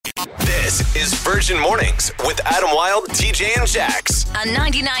This is Virgin Mornings with Adam Wilde, TJ, and Jax. On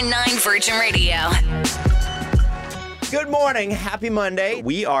 99.9 Virgin Radio. Good morning. Happy Monday.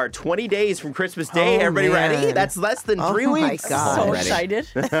 We are 20 days from Christmas Day. Oh, Everybody man. ready? That's less than 3 Oh, my weeks. God. So Ready.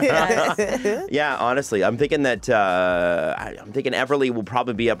 excited. Yeah, honestly, I'm thinking that Everly will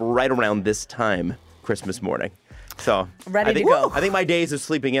probably be up right around this time Christmas morning. So Ready I think, to go. I think my days of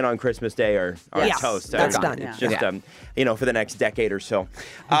sleeping in on Christmas Day are Yes, toast. that's They're done. It's Yeah. just for the next decade or so.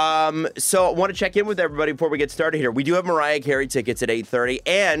 So I want to check in with everybody before we get started here. We do have Mariah Carey tickets at 8:30,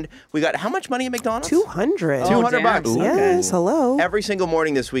 and we got how much money at McDonald's? 200. $200. damn. Yes, hello. Every single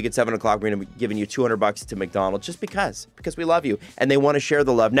morning this week at 7 o'clock, we're going to be giving you $200 to McDonald's just because we love you and they want to share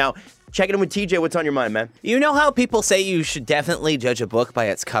the love. Now, checking in with TJ, what's on your mind, man? You know how people say you should definitely judge a book by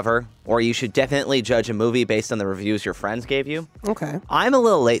its cover, or you should definitely judge a movie based on the reviews your friends gave you? Okay. I'm a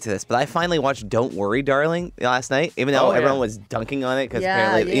little late to this, but I finally watched Don't Worry, Darling last night, even though Oh, yeah. everyone was dunking on it because Yeah,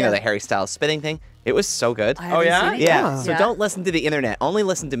 apparently, yeah. the Harry Styles spitting thing. It was so good. I haven't yeah? seen it Yeah, yet. so don't listen to the internet. Only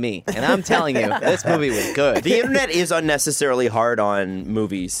listen to me. And I'm telling you, this movie was good. The internet is unnecessarily hard on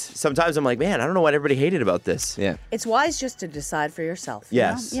movies. Sometimes I'm like, man, I don't know what everybody hated about this. Yeah. It's wise just to decide for yourself. you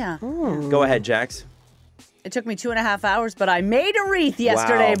Yes. know? Yeah. Go ahead, Jax. It took me 2.5 hours, but I made a wreath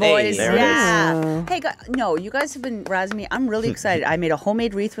yesterday, Wow. boys. Hey, there it yeah. Hey, no, you guys have been razzing me. I'm really excited. I made a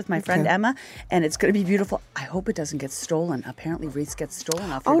homemade wreath with my friend Emma, and it's going to be beautiful. I hope it doesn't get stolen. Apparently, wreaths get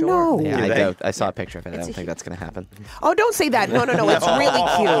stolen off your Oh, door. no. Yeah, Do I they? doubt. I saw a picture of it. I don't a think that's going to happen. Oh, don't say that. No, it's really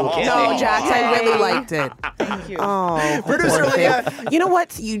cute. No, Jax, I really liked it. Thank you. Oh, Producer poor Leah. thing. You know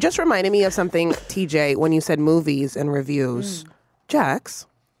what? You just reminded me of something, TJ, when you said movies and reviews. Jax,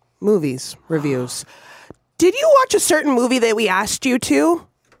 movies, reviews. Did you watch a certain movie that we asked you to?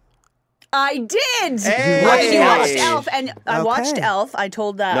 I did. Hey. I watched Elf, and I watched Okay. Elf. I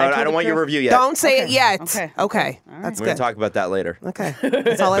told that. No, told I the don't want your crew- review yet. Don't say it Okay. yet. Okay. Okay. That's We're going good. to talk about that later. Okay.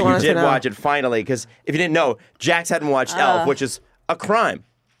 That's all I But you wanted did to know. watch it finally, because if you didn't know, Jax hadn't watched Elf, which is a crime.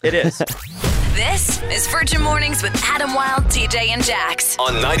 It is. This is Virgin Mornings with Adam Wilde, TJ, and Jax.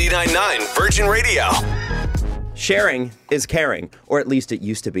 On 99.9 Virgin Radio. Sharing is caring, or at least it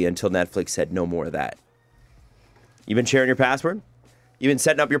used to be until Netflix said no more of that. You been sharing your password? You been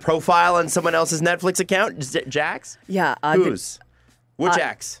setting up your profile on someone else's Netflix account, Jax? Yeah. I've been- Whose? What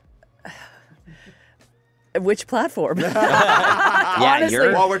Jax? Which platform? Yeah, Honestly.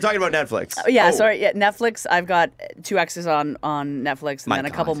 you're... Well, we're talking about Netflix. Yeah, Oh. sorry. Yeah, Netflix. I've got 2 X's on Netflix, and My then a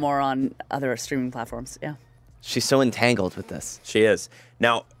couple God. more on other streaming platforms. Yeah, She's so entangled with this. She is.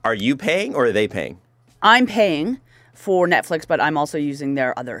 Now, are you paying or are they paying? I'm paying for Netflix, but I'm also using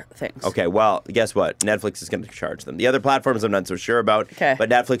their other things. Okay, well, guess what? Netflix is going to charge them. The other platforms I'm not so sure about, Okay. but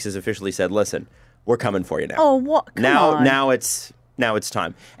Netflix has officially said, listen, we're coming for you now. Oh, what? Come on. Now it's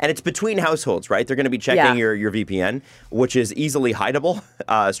time. And it's between households, right? They're going to be checking Yeah. your VPN, which is easily hideable,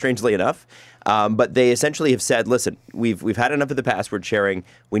 strangely enough. But they essentially have said, listen, we've had enough of the password sharing.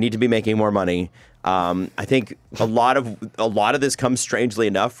 We need to be making more money. I think a lot of this comes, strangely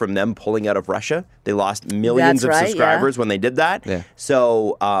enough, from them pulling out of Russia. They lost millions That's of right, subscribers when they did that. Yeah.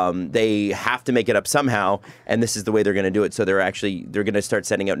 So they have to make it up somehow, and this is the way they're going to do it. So they're going to start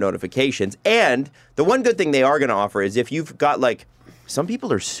sending out notifications. And the one good thing they are going to offer is if you've got some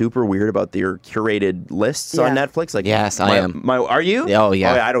people are super weird about their curated lists on Yeah. Netflix. Like, Yes, I am. Are you? Oh,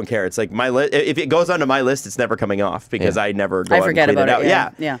 yeah. I don't care. It's like my list. If it goes onto my list, it's never coming off because I never go I out forget and clean about it it,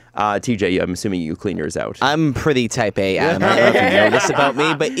 out. yeah. TJ, I'm assuming you clean yours out. I'm pretty type A, Adam. I don't know if you know this about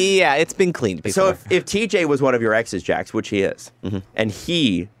me, but yeah, it's been cleaned before. So if TJ was one of your exes, Jax, which he is, and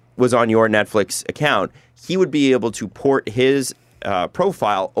he was on your Netflix account, he would be able to port his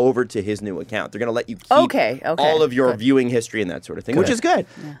profile over to his new account. They're going to let you keep Okay, all of your good. viewing history and that sort of thing, which is good.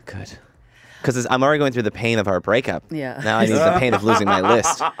 Good. Because I'm already going through the pain of our breakup. Yeah. Now I need the pain of losing my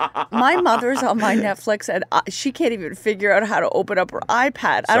list. My mother's on my Netflix, and she can't even figure out how to open up her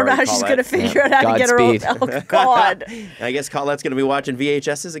iPad. I don't know Sorry, how she's Paulette. going to figure out how to get her own. Godspeed. Oh, God. I guess Colette's going to be watching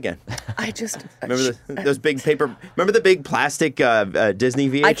VHSs again. I just. Remember those big paper? Remember the big plastic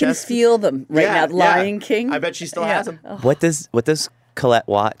Disney VHS? I can feel them right now. Lion King. I bet she still has them. Oh, What does Colette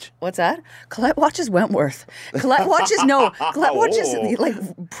watch? what's that? Colette watches Wentworth. Colette watches Colette watches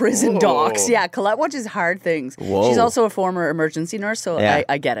like prison docs. Yeah, Colette watches hard things. Whoa. She's also a former emergency nurse, so Yeah.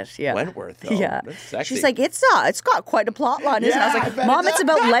 I get it. Yeah, Wentworth, though. Yeah, That's sexy. she's like it's got quite a plot line, isn't it? I was Yeah, I like, bet Mom, it it's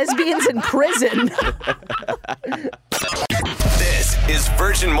about lesbians in prison. This is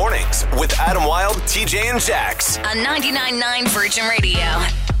Virgin Mornings with Adam Wilde, TJ, and Jax. On 99.9 Virgin Radio.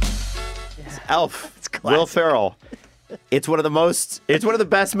 Elf. Will Ferrell. It's one of the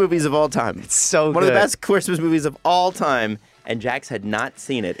best movies of all time. It's so one of the good. best Christmas movies of all time. and Jax had not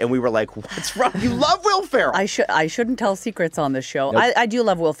seen it, and we were like, "What's wrong? You love Will Ferrell." I shouldn't tell secrets on this show. I do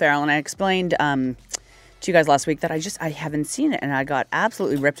love Will Ferrell, and I explained to you guys last week that I haven't seen it, and I got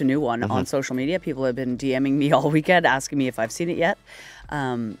absolutely ripped a new one on social media. People have been DMing me all weekend asking me if I've seen it yet,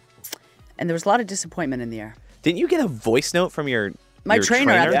 and there was a lot of disappointment in the air. Didn't you get a voice note from your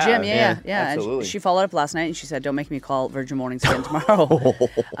trainer at the gym? Yeah. absolutely. And she followed up last night and she said, "Don't make me call Virgin Mornings again tomorrow."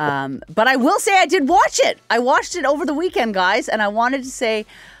 But I will say I did watch it. I watched it over the weekend, guys, and I wanted to say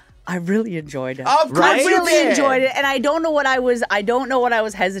I really enjoyed it. Of course I you really did. enjoyed it, and I don't know what I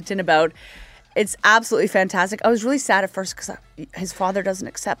was hesitant about. It's absolutely fantastic. I was really sad at first because his father doesn't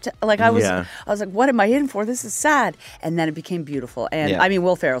accept it. Like I was like, what am I in for? This is sad. And then it became beautiful. And I mean,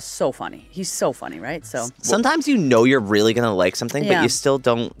 Will Ferrell's so funny. He's so funny, right? So sometimes you're really gonna like something, but you still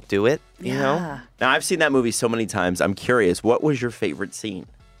don't do it. You know. Now, I've seen that movie so many times. I'm curious, what was your favorite scene?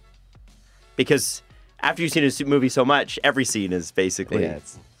 Because after you've seen a movie so much, every scene is basically. Yeah,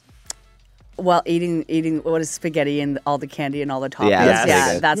 Well, eating what is spaghetti and all the candy and all the toppings. Yeah,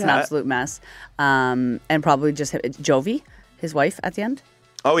 that's that's an absolute mess. And probably just Jovi, his wife, at the end.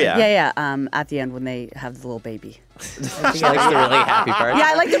 Oh, yeah. Yeah. At the end when they have the little baby. She likes the really happy part. Yeah,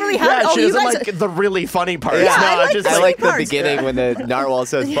 I like the really happy. Yeah, she you doesn't guys. like the really funny parts. Yeah, No, I like just the I like the parts. beginning when the narwhal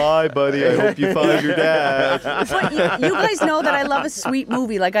says, "Bye, buddy. I hope you find your dad." But you guys know that I love a sweet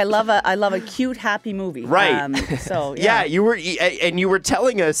movie. Like I love a cute, happy movie. Right. So Yeah, you were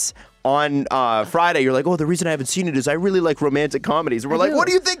telling us on Friday, you're like, "Oh, the reason I haven't seen it is I really like romantic comedies." And we're like, do. "What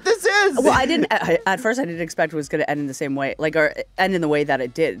do you think this is?" Well, I didn't. At first, I didn't expect it was going to end in the same way, or end in the way that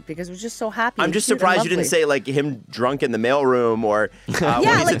it did, because it was just so happy. I'm and just cute and surprised you didn't lovely. say like him drunk in the mailroom or when he's like,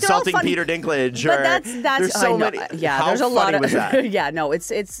 they're all insulting funny. Peter Dinklage. But or that's there's so I know. many. Yeah, How there's a funny lot of was that? yeah. No,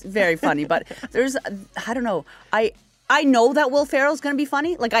 it's very funny, but there's I don't know. I know that Will Ferrell's going to be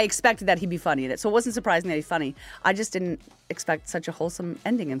funny. Like I expected that he'd be funny in it, so it wasn't surprising that he's funny. I just didn't expect such a wholesome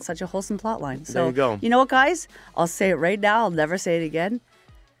ending and such a wholesome plot line. So There you go. You know what, guys? I'll say it right now. I'll never say it again.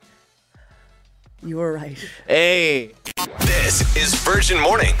 You were right. Hey. This is Virgin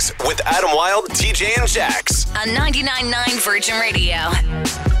Mornings with Adam Wilde, TJ, and Jax. On 99.9 Virgin Radio.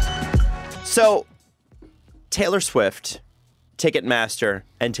 So, Taylor Swift, Ticketmaster,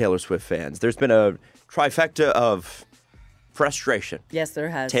 and Taylor Swift fans. There's been a trifecta of frustration. Yes, there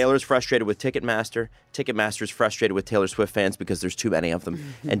has. Taylor's frustrated with Ticketmaster. Ticketmaster's frustrated with Taylor Swift fans because there's too many of them.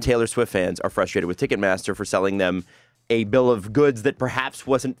 And Taylor Swift fans are frustrated with Ticketmaster for selling them a bill of goods that perhaps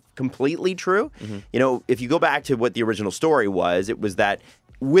wasn't completely true. You know, if you go back to what the original story was, it was that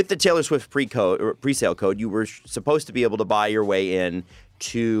with the Taylor Swift pre-sale code, you were supposed to be able to buy your way in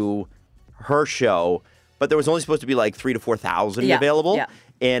to her show, but there was only supposed to be like 3,000 to 4,000 available. Yeah.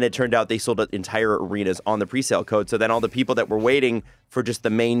 And it turned out they sold entire arenas on the pre-sale code. So then all the people that were waiting for just the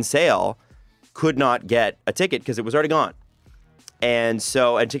main sale could not get a ticket because it was already gone. And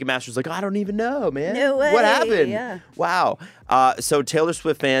Ticketmaster's like, I don't even know, man. No way. What happened? Yeah. Wow. So Taylor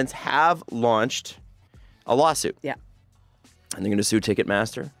Swift fans have launched a lawsuit. Yeah. And they're going to sue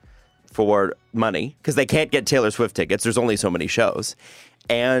Ticketmaster for money because they can't get Taylor Swift tickets. There's only so many shows.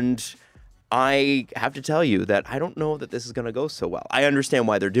 And I have to tell you that I don't know that this is going to go so well. I understand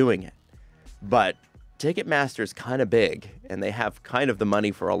why they're doing it, but Ticketmaster is kind of big, and they have kind of the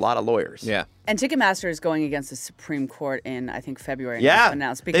money for a lot of lawyers. Yeah. And Ticketmaster is going against the Supreme Court in, I think, February. Yeah.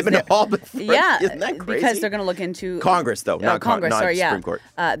 Announced They've been all but yeah, isn't that crazy? because they're going to look into Congress, though, not Congress. Sorry, yeah. Supreme Court.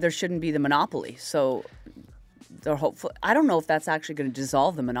 There shouldn't be the monopoly, so they're hopeful. I don't know if that's actually going to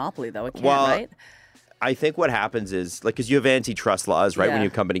dissolve the monopoly, though. It can't, Well, right? I think what happens is, like, because you have antitrust laws, right? When Yeah.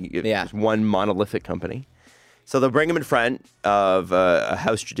 your company, Yeah. it's one monolithic company. So they'll bring him in front of a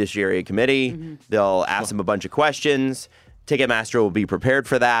House Judiciary Committee. They'll ask him a bunch of questions. Ticketmaster will be prepared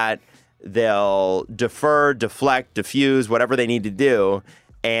for that. They'll defer, deflect, diffuse, whatever they need to do.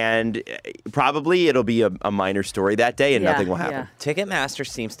 And probably it'll be a minor story that day and Yeah, nothing will happen. yeah. Ticketmaster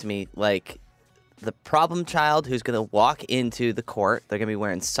seems to me like the problem child who's going to walk into the court. They're going to be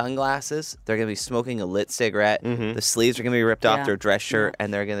wearing sunglasses. They're going to be smoking a lit cigarette. The sleeves are going to be ripped Yeah. off their dress shirt,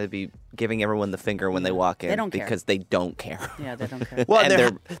 and they're going to be giving everyone the finger when they walk in. They don't care. because they don't care. Yeah, they don't care. Well, and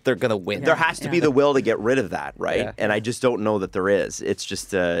there- they're going to win. There has to be Yeah. the will to get rid of that, right? Yeah. And I just don't know that there is. It's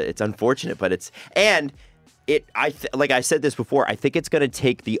just it's unfortunate, but like I said this before, I think it's going to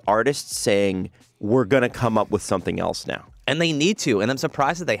take the artists saying we're going to come up with something else now. And they need to. And I'm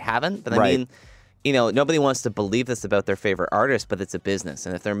surprised that they haven't. But I Right. mean, you know, nobody wants to believe this about their favorite artist, but it's a business.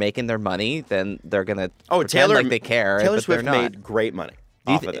 And if they're making their money, then they're going to pretend like they care. Taylor but Swift they're not. made great money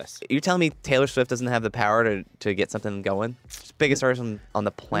Do you off of this. You're telling me Taylor Swift doesn't have the power to get something going? She's the biggest artist on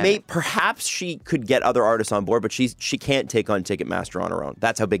the planet. Perhaps she could get other artists on board, but she can't take on Ticketmaster on her own.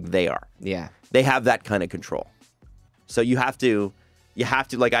 That's how big they are. Yeah. They have that kind of control. So you have to,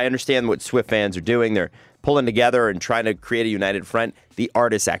 like, I understand what Swift fans are doing. They're pulling together and trying to create a united front. The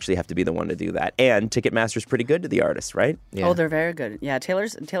artists actually have to be the one to do that. And Ticketmaster's pretty good to the artists, right? Yeah. Oh, they're very good. Yeah,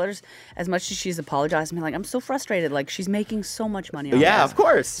 Taylor's, as much as she's apologized, I'm like, I'm so frustrated. Like, she's making so much money on Yeah, this. of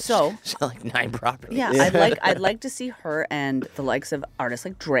course. So, like 9 properties. yeah, I'd like to see her and the likes of artists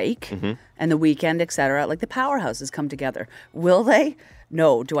like Drake Mm-hmm. and The Weeknd, etc. Like the powerhouses come together. Will they?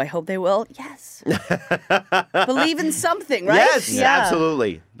 No. Do I hope they will? Yes. Believe in something, right? Yes, Yeah.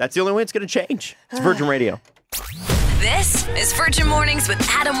 absolutely. That's the only way it's going to change. It's Virgin Radio. This is Virgin Mornings with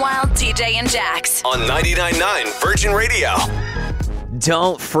Adam Wilde, TJ, and Jax. On 99.9 Virgin Radio.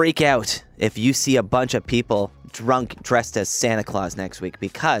 Don't freak out if you see a bunch of people drunk dressed as Santa Claus next week,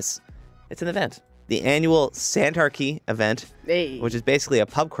 because it's an event. The annual Santarchy event, Hey. which is basically a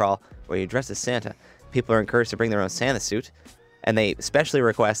pub crawl where you dress as Santa. People are encouraged to bring their own Santa suit, and they especially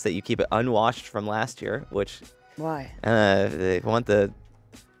request that you keep it unwashed from last year, which Why? they want the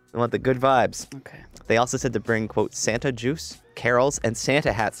good vibes. Okay. They also said to bring, quote, Santa juice, carols, and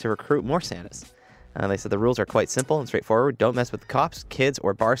Santa hats to recruit more Santas. They said the rules are quite simple and straightforward. Don't mess with the cops, kids,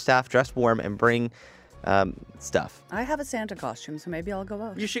 or bar staff. Dress warm and bring stuff. I have a Santa costume, so maybe I'll go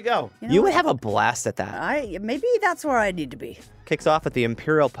out. You should go. know You would what? have a blast at that. Maybe that's where I need to be. Kicks off at the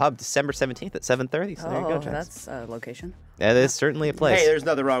Imperial Pub December 17th at 7:30. So there you go, Jax. That's a location. That is certainly a place. Hey, there's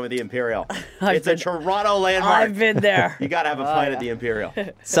nothing wrong with the Imperial. I've It's a been- Toronto landmark. I've been there. You got to have a pint at the Imperial.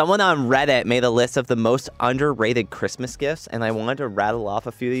 Someone on Reddit made a list of the most underrated Christmas gifts, and I wanted to rattle off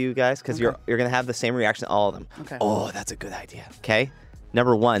a few of you guys because you're going to have the same reaction to all of them. Okay. Oh, that's a good idea. Okay.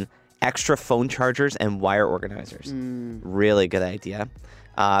 Number 1, extra phone chargers and wire organizers. Really good idea.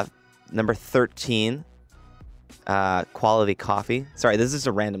 Number 13, quality coffee. Sorry, this is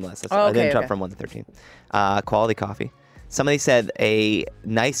a random list. Oh, I didn't okay, jump okay. from 1 to 13. Quality coffee. Somebody said a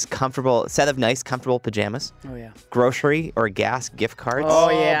nice, comfortable set of nice, comfortable pajamas. Oh yeah. Grocery or gas gift cards. Oh,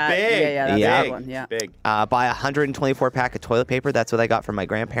 yeah. big. Yeah, that's Yeah. a good one. Yeah. Big. Buy a 124 pack of toilet paper. That's what I got from my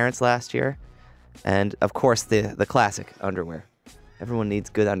grandparents last year. And of course, the classic underwear. Everyone needs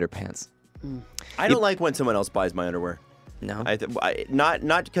good underpants. I don't like when someone else buys my underwear. No,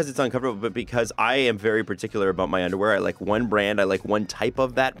 Not because it's uncomfortable, but because I am very particular about my underwear. I like one brand. I like one type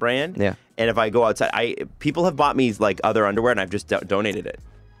of that brand. Yeah. And if I go outside, people have bought me like other underwear, and I've just donated it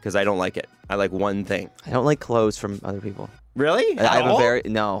because I don't like it. I like one thing. I don't like clothes from other people. Really? I have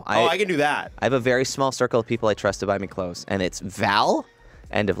At all? I I can do that. have a very small circle of people I trust to buy me clothes, and it's Val.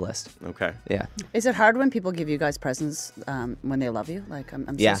 End of list. Okay. Yeah. Is it hard when people give you guys presents when they love you? Like, I'm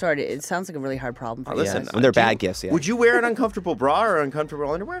Yeah. so sorry. It sounds like a really hard problem for you Listen, guys. When they're do you- bad gifts, yeah. Would you wear an uncomfortable bra or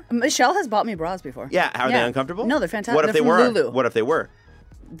uncomfortable underwear? Michelle has bought me bras before. Yeah. Are they uncomfortable? No, they're fantastic. What if They're they from were? Lulu. What if they were?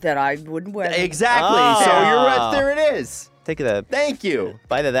 That I wouldn't wear. them. Exactly. Oh. So you're right. There it is. Take a Thank you.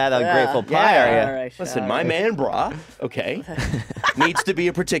 bite of that Yeah. ungrateful pie, Yeah. are you? All right. Listen, all my right. man bra, okay, needs to be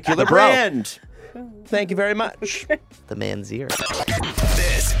a particular Bro. brand. Thank you very much. The man's ear.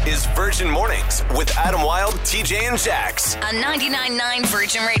 This is Virgin Mornings with Adam Wilde, TJ, and Jax. On 99.9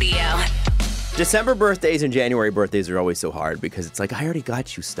 Virgin Radio. December birthdays and January birthdays are always so hard because it's like, I already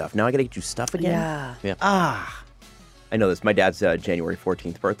got you stuff. Now I got to get you stuff again. Yeah. I know this. My dad's January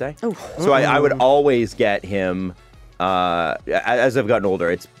 14th birthday. So I would always get him, as I've gotten older,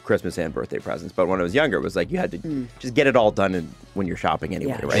 it's Christmas and birthday presents. But when I was younger, it was like you had to just get it all done when you're shopping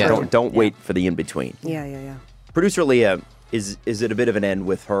anyway, Yeah, right? sure. Don't wait for the in-between. Yeah. Producer Leah is at a bit of an end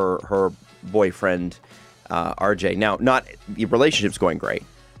with her boyfriend, RJ. Now, not the relationship's going great,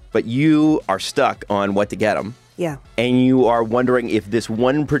 but you are stuck on what to get him. Yeah. And you are wondering if this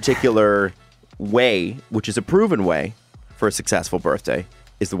one particular way, which is a proven way for a successful birthday,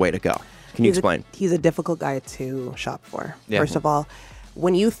 is the way to go. Can you explain? He's a difficult guy to shop for. Yeah. First of all,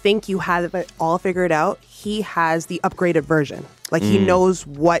 when you think you have it all figured out, he has the upgraded version. Like he knows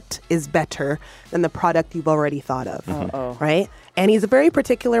what is better than the product you've already thought of. Right? And he's a very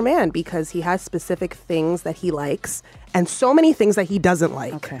particular man because he has specific things that he likes and so many things that he doesn't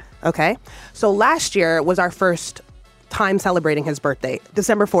like. Okay. So last year was our first time celebrating his birthday.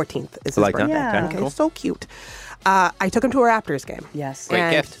 December 14th is his like that. birthday. Yeah. Okay. Cool. So cute. I took him to a Raptors game. Yes. Great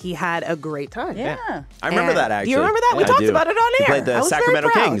and gift. he had a great time. Yeah. I remember And- that, actually. Do you remember that? We I talked do. about it on He air. played I the was very Sacramento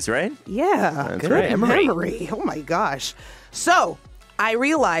proud. Kings, right? Yeah, That's good right. memory. Oh my gosh. So I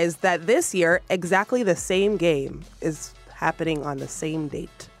realized that this year, exactly the same game is happening on the same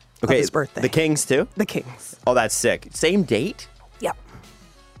date of Okay, his birthday. the Kings, too? The Kings. Oh, that's sick. Same date? Yep.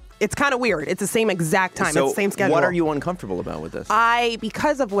 It's kind of weird. It's the same exact time. So it's the same schedule. what are you uncomfortable about with this?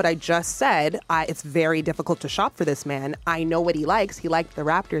 Because of what I just said, it's very difficult to shop for this man. I know what he likes. He liked the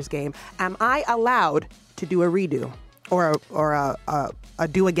Raptors game. Am I allowed to do a redo? or a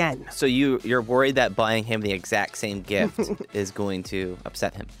do again. So you're worried that buying him the exact same gift is going to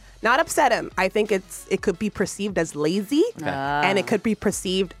upset him? Not upset him. I think it could be perceived as lazy, and it could be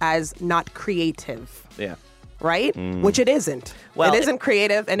perceived as not creative. Yeah. Right? Which it isn't. Well, it isn't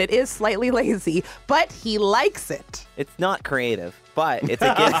creative, and it is slightly lazy, but he likes it. It's not creative, but it's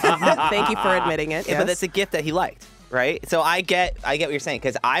a gift. Thank you for admitting it. Yeah, but it's a gift that he liked, right? So I get what you're saying,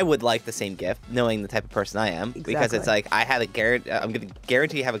 because I would like the same gift, knowing the type of person I am, because it's like I'm going to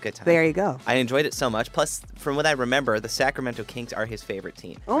guarantee you have a good time. There you go. I enjoyed it so much. Plus, from what I remember, the Sacramento Kings are his favorite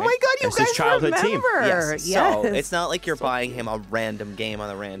team. Oh right? my God, you It's his guys childhood team. remember. Yes. Yes. So it's not like you're buying him a random game on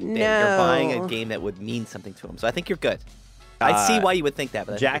a random day. No. You're buying a game that would mean something to him. So I think you're good. I see why you would think that,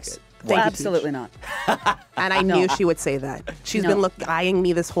 but I think Jax, you're good. Thank you, Absolutely not. And I knew she would say that. She's No. been eyeing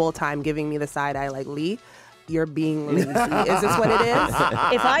me this whole time, giving me the side eye like, Lee, you're being lazy. Is this what it is?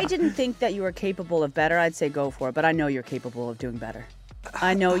 If I didn't think that you were capable of better, I'd say go for it. But I know you're capable of doing better.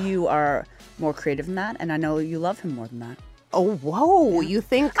 I know you are more creative than that, and I know you love him more than that. Oh, whoa. You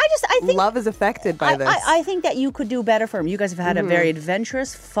think I think love is affected by this? I think that you could do better for him. You guys have had a very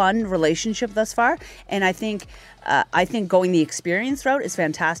adventurous, fun relationship thus far, and I think going the experience route is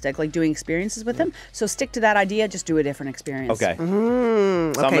fantastic. Like doing experiences with him. So stick to that idea. Just do a different experience. Okay.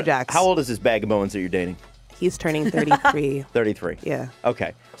 Okay, Jax. How old is this bag of bones that you're dating? He's turning 33. 33. Yeah.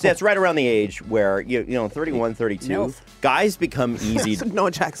 Okay. So that's right around the age where, 31, 32, Milf. guys become easy.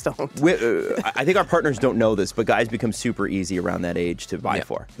 No, Jax, don't. I think our partners don't know this, but guys become super easy around that age to buy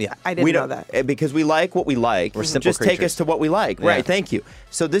for. Yeah. I didn't We know don't- that. Because we like what we like. We're simple Just take creatures. us to what we like. Yeah. Right. Thank you.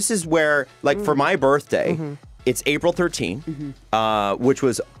 So this is where, for my birthday, it's April 13,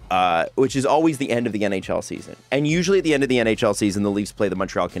 which is always the end of the NHL season. And usually at the end of the NHL season, the Leafs play the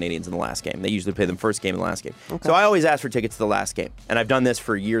Montreal Canadiens in the last game. They usually play them first game and the last game. So I always ask for tickets to the last game. And I've done this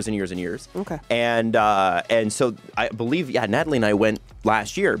for years and years and years. Okay. And so I believe, Natalie and I went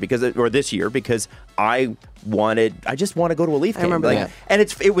last year this year because I just want to go to a Leaf game. remember that. And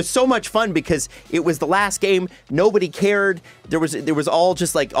it was so much fun because it was the last game. Nobody cared. There was all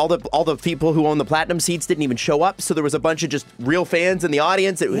just like all the people who own the platinum seats didn't even show up. So there was a bunch of just real fans in the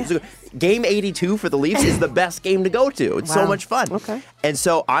audience. It was game 82 for the Leafs is the best game to go to. It's so Wow. much fun. Okay. And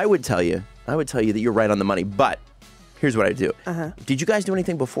so I would tell you that you're right on the money. But here's what I do. Did you guys do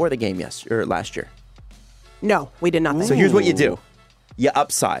anything before the game last year? No, we did nothing. So here's what you do. You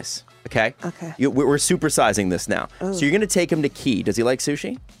upsize. Okay. Okay. We're supersizing this now. So you're going to take him to Key. Does he like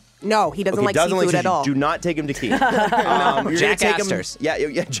sushi? No, he doesn't like doesn't seafood like at all. Do not take him to Key. You're gonna Jack take him- Astor's. Yeah,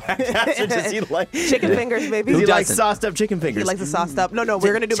 Jack Astor's. Does he like Chicken fingers, baby. Does he like doesn't? sauced up chicken fingers? He likes the sauced up. No,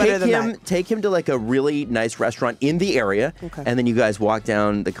 we're going to do better than that. Take him to like a really nice restaurant in the area, Okay. and then you guys walk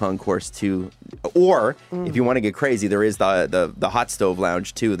down the concourse to, or if you want to get crazy, there is the hot stove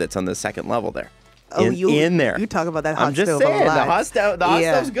lounge too. That's on the second level there. Oh, in there. You talk about that hot I'm just stove saying, a lot. the hot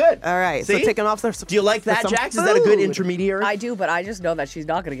stove's good. All right, See? so take him off. Do you like that, Jax? Is that a good intermediary? I do, but I just know that she's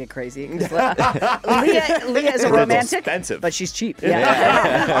not going to get crazy. 'Cause Leah is a romantic, expensive. but she's cheap.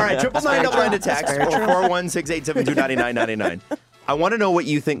 Yeah. All right, 999 to text or 416-872-9999. I want to know what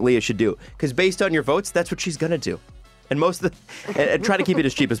you think Leah should do, because based on your votes, that's what she's gonna do. And and try to keep it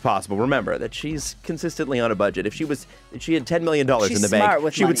as cheap as possible. Remember that she's consistently on a budget. If she had $10 million She's in the smart bank,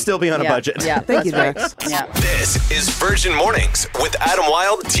 with she would money. still be on a Yeah, budget. Yeah, Thank you, that's Jax. Yeah. This is Virgin Mornings with Adam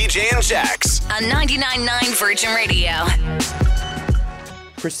Wilde, TJ, and Jax. On 99.9 Virgin Radio.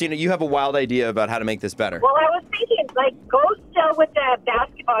 Christina, you have a wild idea about how to make this better. Well, I was thinking, go still with the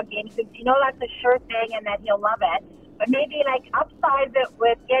basketball game because that's a sure thing and that he'll love it. But maybe, upsize it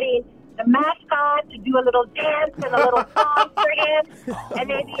with getting the mascot to do a little dance and a little song for him. And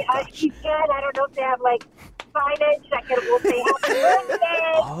maybe if you can, I don't know if they have, signage that will say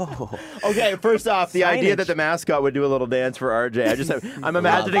happy birthday. Okay, first off, the idea that the mascot would do a little dance for RJ, I'm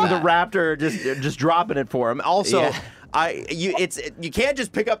imagining the Raptor just dropping it for him. Also, you can't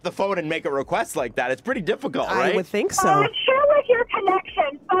just pick up the phone and make a request like that. It's pretty difficult, right? I would think so. I'm sure with your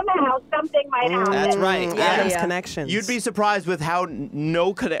connection, somehow something might happen. That's right. Adam's Yeah. connections. You'd be surprised with how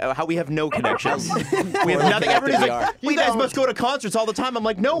we have no connections. We have nothing. Everybody's like, you guys must go to concerts all the time. I'm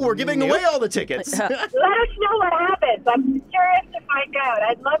like, no, we're giving away all the tickets. Let us know what happens. I'm curious to find out.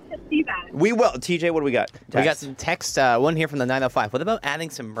 I'd love to see that. We will. TJ, what do we got? We got some text, one here from the 905. What about adding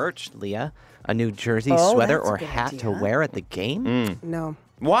some merch, Leah? A new jersey, Oh, sweater, that's a or good hat to idea. wear at the game? No.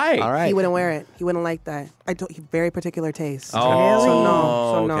 Why? All right. He wouldn't wear it. He wouldn't like that. Very particular taste. Oh, So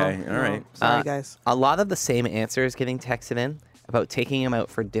no. okay. All No. right. Sorry, guys. A lot of the same answers getting texted in about taking him out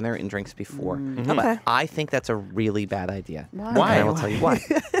for dinner and drinks before. Mm-hmm. Okay. I think that's a really bad idea. Why? And I will tell you why.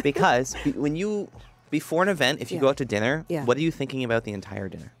 Because before an event, if you Yeah. go out to dinner, Yeah. what are you thinking about the entire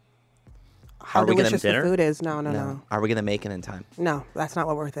dinner? how Are we gonna delicious the dinner? food is. No. Are we gonna make it in time? No, that's not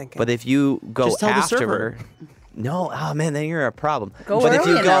what we're thinking. But if you go Just tell the after server. her, no, oh man, then you're a problem. Go but if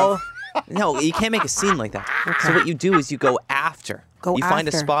early you go, enough. no, you can't make a scene like that. So what you do is you go after. Go you find a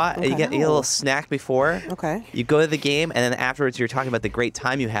after. spot, you Okay. get a little snack before. Okay. You go to the game, and then afterwards you're talking about the great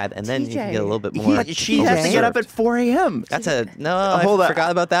time you had, and then you can TJ. get a little bit more. She has to get up at 4 a.m. That's a no. Hold I on. forgot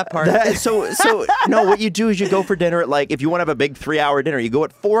about that part. So no, what you do is you go for dinner at like, if you want to have a big 3-hour dinner, you go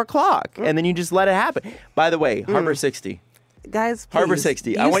at 4 o'clock and then you just let it happen. By the way, Harbor 60. Guys, Harbor please.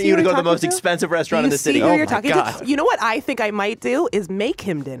 60. Do I want see you to who go you're to the most talking expensive restaurant Do in the you city. see who Oh you're my talking God. to? You know what I think I might do is make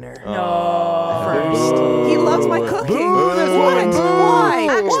him dinner. No. First. He loves my cooking.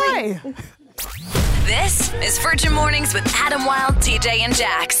 Why? This is Virgin Mornings with Adam Wilde, TJ, and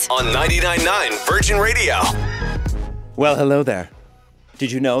Jax. On 99.9 Virgin Radio. Well, hello there.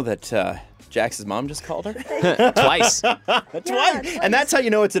 Did you know that Jax's mom just called her? Twice. Twice. And that's how you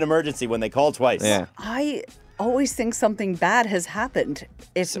know it's an emergency, when they call twice. Yeah. I always think something bad has happened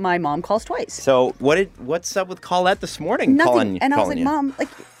if my mom calls twice. So what's up with Colette this morning? Nothing. And I was like, you? Mom, like,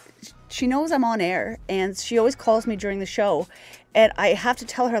 she knows I'm on air, and she always calls me during the show, and I have to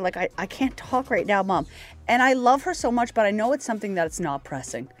tell her, like, I can't talk right now, Mom. And I love her so much, but I know it's something that's not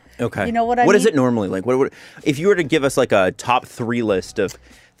pressing. Okay. You know what I What mean? is it normally like? What if you were to give us like a top 3 list of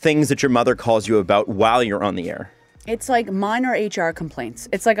things that your mother calls you about while you're on the air? It's like minor HR complaints.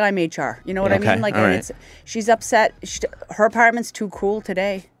 It's like I'm HR. You know what I Okay, mean? Like, all and right. she's upset. Her apartment's too cool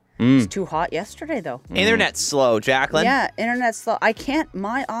today. It's too hot yesterday, though. Internet's slow, Jacqueline. Yeah, internet's slow. I can't.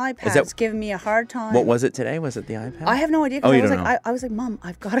 My iPad's giving me a hard time. What was it today? Was it the iPad? I have no idea. 'Cause Oh, I you was don't like, know. I was like, Mom,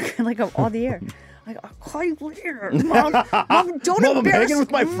 I've got to like I'm on the air. Like, I'll call you later, Mom. Mom, don't Mom, I'm embarrass hanging with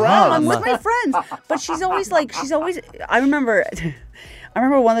my Mom, I'm friends. with my friends. But she's always. I remember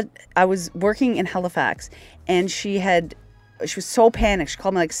one that I was working in Halifax, and she was so panicked. She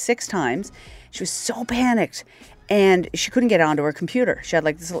called me like 6 times. She was so panicked. And she couldn't get onto her computer. She had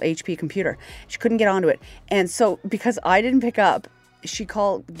like this little HP computer. She couldn't get onto it. And so because I didn't pick up, she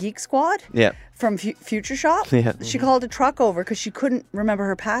called Geek Squad Yeah. from Future Shop. Yeah. She called a truck over because she couldn't remember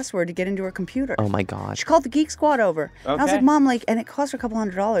her password to get into her computer. Oh my God. She called the Geek Squad over. And I was Okay. like, Mom, like, and it cost her a couple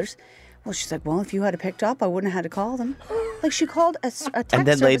 $100. Well, she's like, well, if you had picked up, I wouldn't have had to call them. Like, she called a text And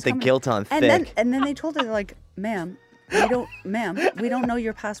then laid service the company. guilt on and then, thick. and then they told her, they're like, ma'am, we don't know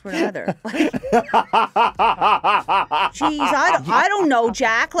your password either. Like, geez, I don't know,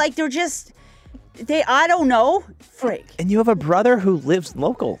 Jack. Like, they're just, I don't know. Freak. And you have a brother who lives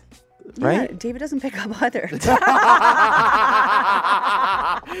local, right? Yeah, David doesn't pick up either.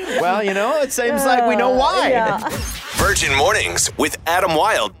 Well, it seems like we know why. Yeah. Virgin Mornings with Adam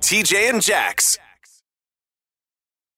Wilde, TJ, and Jax.